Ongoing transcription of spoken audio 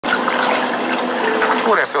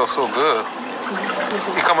Oh, that feels so good.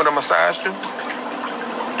 You come with a massage too?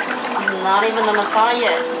 Not even the massage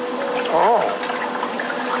yet. Oh,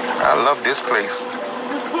 I love this place.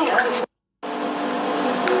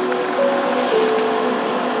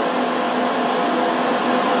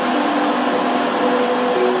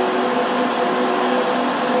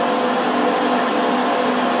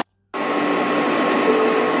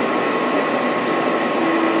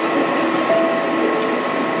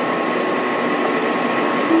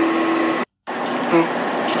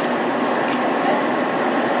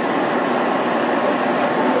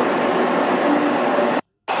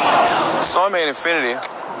 So I'm at Infinity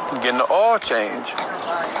getting the oil change.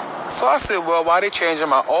 So I said, well, while they changing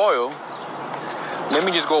my oil, let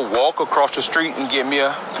me just go walk across the street and get me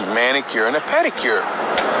a manicure and a pedicure.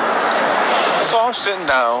 So I'm sitting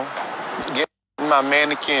down, getting my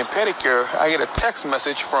manicure and pedicure. I get a text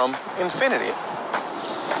message from Infinity.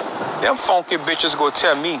 Them funky bitches go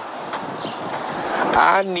tell me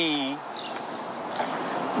I need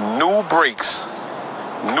new brakes,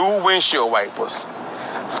 new windshield wipers.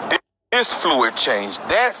 This fluid change,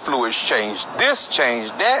 that fluid change, this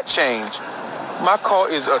change, that change. My car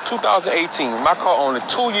is a 2018. My car only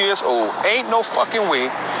 2 years old. Ain't no fucking way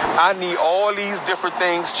I need all these different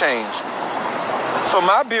things changed. So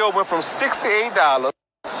my bill went from $68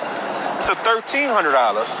 to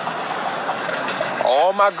 $1,300.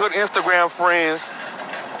 All my good Instagram friends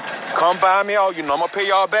come by me. Oh, you know I'm gonna pay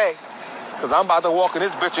y'all back because I'm about to walk in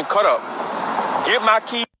this bitch and cut up. Get my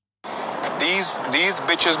keys. These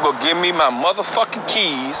bitches will give me my motherfucking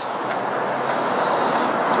keys.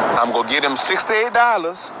 I'm gonna get them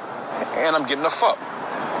 $68 and I'm getting the fuck.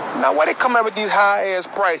 Now, why they come up with these high ass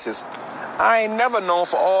prices? I ain't never known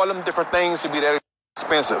for all them different things to be that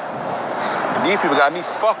expensive. These people got me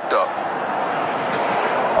fucked up.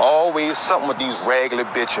 Always something with these regular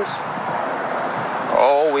bitches.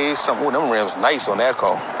 Always something. Ooh, them rims nice on that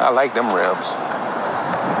car. I like them rims.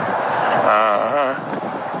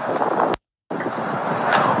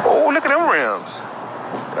 Oh, look at them rims.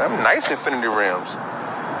 Them nice Infinity rims.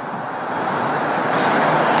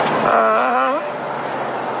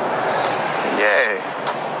 Yeah.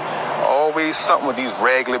 Always something with these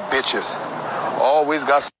regular bitches. Always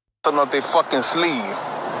got something up their fucking sleeve.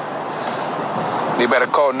 They better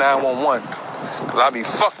call 911. Cause I'll be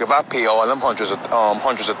fucked if I pay all them hundreds of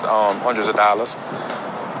dollars.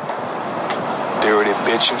 Dirty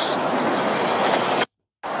bitches.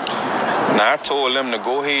 Now I told them to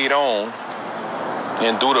go head on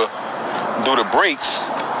and do the brakes,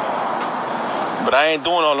 but I ain't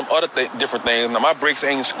doing all them other different things. Now my brakes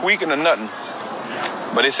ain't squeaking or nothing,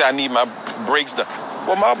 but they say I need my brakes done.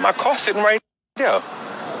 Well, my car's sitting right there.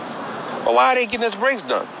 Well, why are they getting his brakes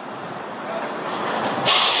done?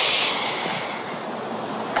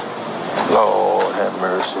 Lord have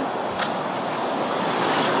mercy.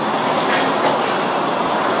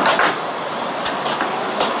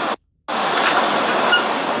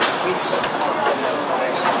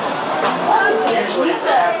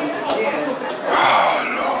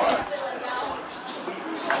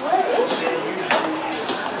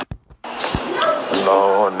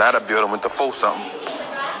 Lord, not a building went to 4 something.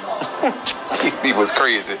 These people is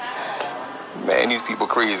crazy. Man, these people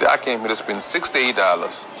crazy. I came here to spend $68.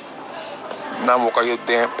 Now I'm walking out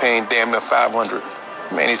here paying damn near $500.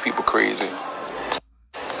 Man, these people crazy.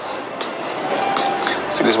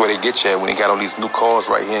 See, this is where they get you at when they got all these new cars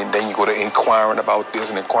right here, and then you go to inquiring about this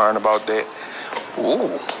and inquiring about that.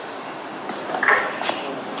 Ooh.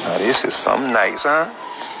 Now this is something nice, huh?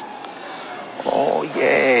 Oh,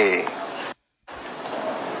 yeah.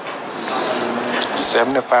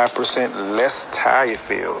 75% less tire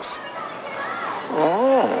fills.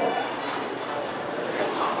 Oh.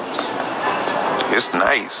 It's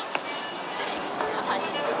nice.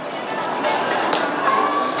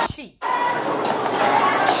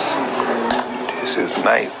 This is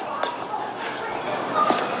nice.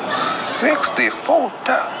 $64. Oh,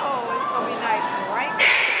 it's gonna be nice, right?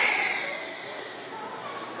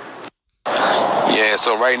 Yeah,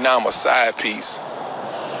 so right now I'm a side piece.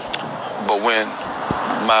 But when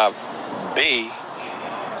my bae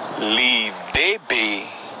leave their bae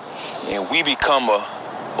and we become a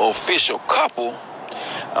official couple,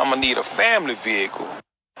 I'm gonna need a family vehicle.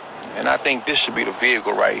 And I think this should be the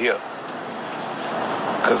vehicle right here.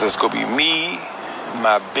 Cause it's gonna be me,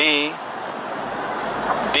 my bae,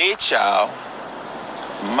 their child,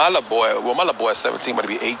 my little boy. Well, my little boy is 17, but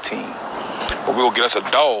he'll be 18. But we're gonna get us a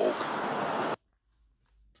dog.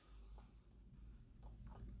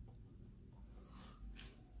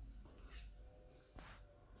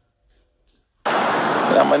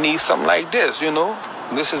 And I'm gonna need something like this, you know.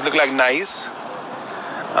 This is look like nice.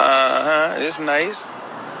 It's nice.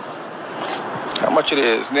 How much it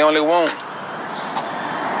is? They only want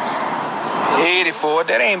 84.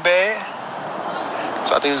 That ain't bad.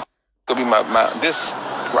 So I think it's gonna be this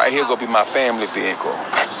right here gonna be my family vehicle.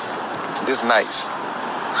 This nice.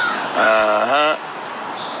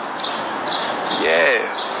 Yeah,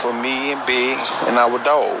 for me and Big and our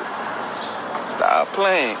dog. Stop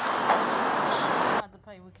playing.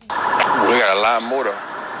 Ooh, they got a lot more though.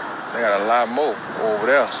 They got a lot more over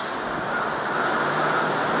there.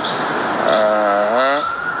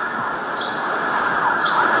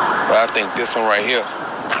 But I think this one right here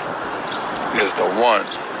is the one.